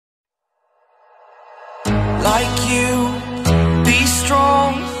like you, be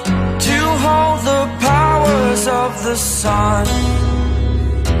strong to hold the powers of the sun.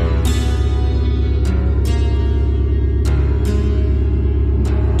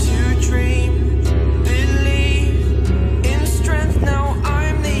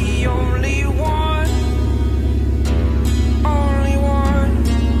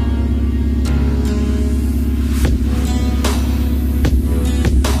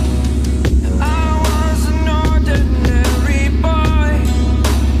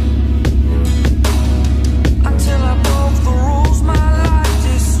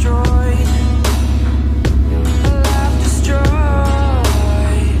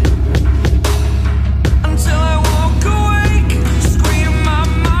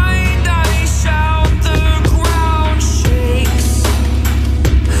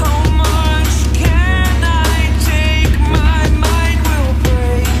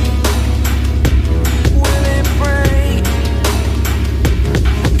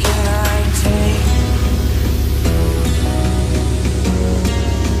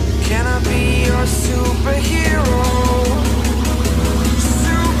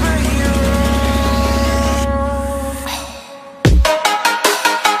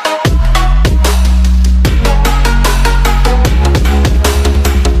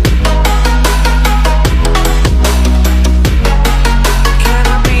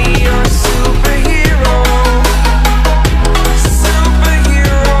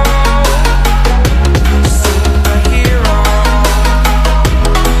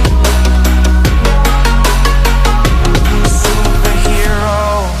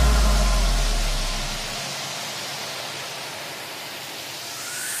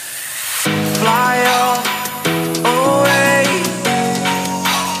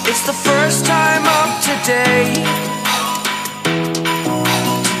 It's the first time of today.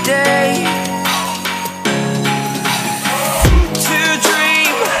 To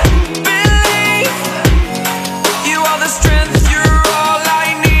dream, believe. You are the strength, you're all I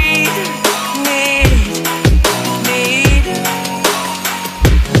need.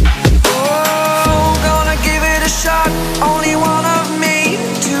 Oh, gonna give it a shot. Only one of me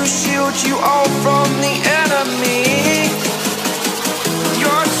to shield you all from the enemy.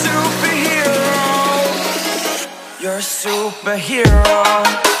 You're a superhero.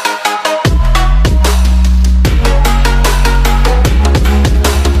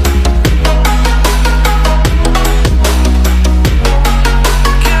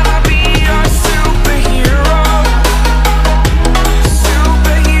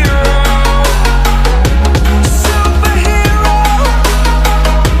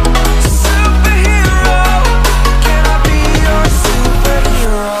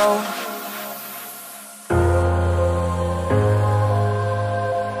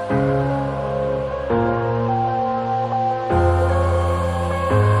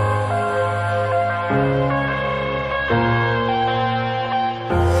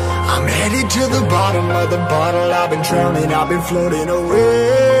 I'm headed to the bottom of the bottle. I've been drowning, I've been floating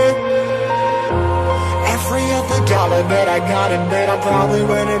away. Every other dollar that I got in bed, I probably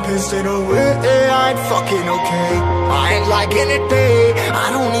went and pissed it away. I ain't fucking okay, I ain't liking it, babe.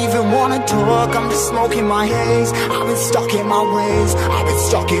 I don't even wanna talk, I'm just smoking my haze. I've been stuck in my ways, I've been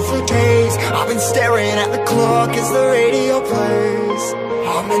stuck here for days. I've been staring at the clock as the radio plays.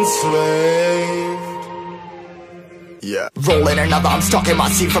 I'm enslaved. Yeah. Rolling another, I'm stuck in my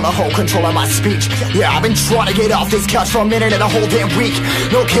seat from the whole control of my speech. Yeah, I've been trying to get off this couch for a minute and a whole damn week.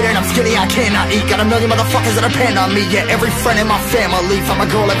 No kidding, I'm skinny, I cannot eat. Got a million motherfuckers that depend on me. Yeah, every friend in my family, from a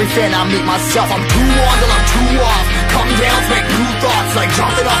girl, every fan I meet myself. I'm too on till I'm too off. Come down to make new thoughts, like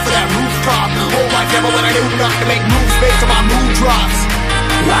jumping off of that rooftop. Whole life never when I knew not to make moves based on my mood drops.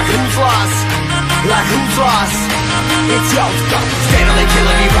 Like who's lost? Like who's lost? It's yo, steadily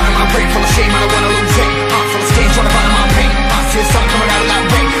killing me, running my brain full of shame. I don't wanna lose it. Full of stage, trying to find my pain. See the sun coming out of that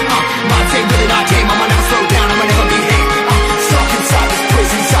rain. My day really not game. I'ma never slow down, I'ma never behave. Stuck inside this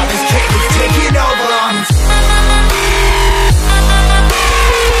prison, inside this cage. It's taking over.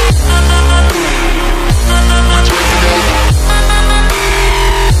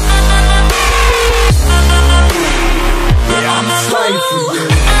 Yeah, I'm a slave for you.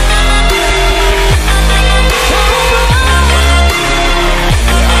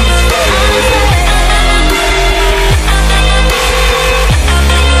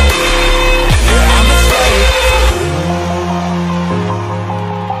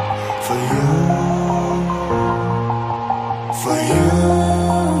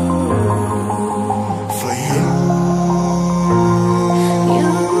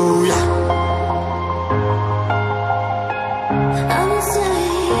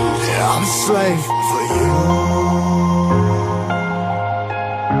 I'm a slave for you.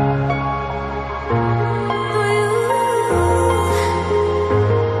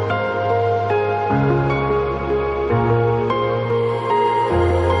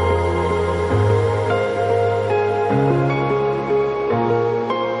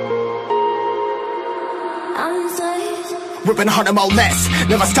 Ripping harder, more less.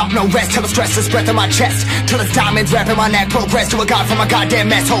 Never stop, no rest. Till the stress is breath in my chest. Till it's diamonds wrapping my neck. Progress to a god from a goddamn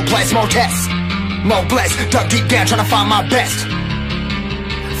mess. Hopeless, more tests, more blessed. Dug deep down trying to find my best.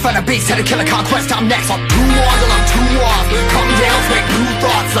 Find a beast, had to kill a conquest. I'm next. I'm too on till I'm too off. Come down, make new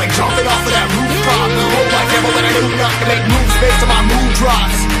thoughts. Like jumping off of that rooftop. Whole life never when I knew not to make moves based on my mood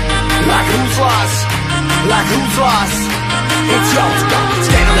drops. Like who's lost? Like who's lost? It's yours,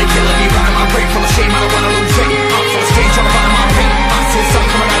 steadily killing me, running my brain full of shame. I don't wanna lose it. I'm full of stage, trying to find my pain. I see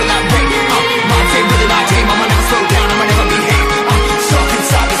something coming out of that rain. My team, really my team. I'ma never slow down, I'ma never behave. I'm stuck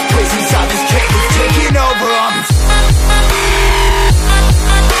inside this place, inside this cave. It's taking over, I'm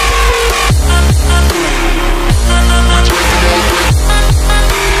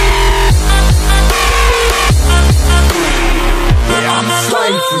a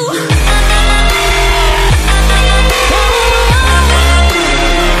slave for you.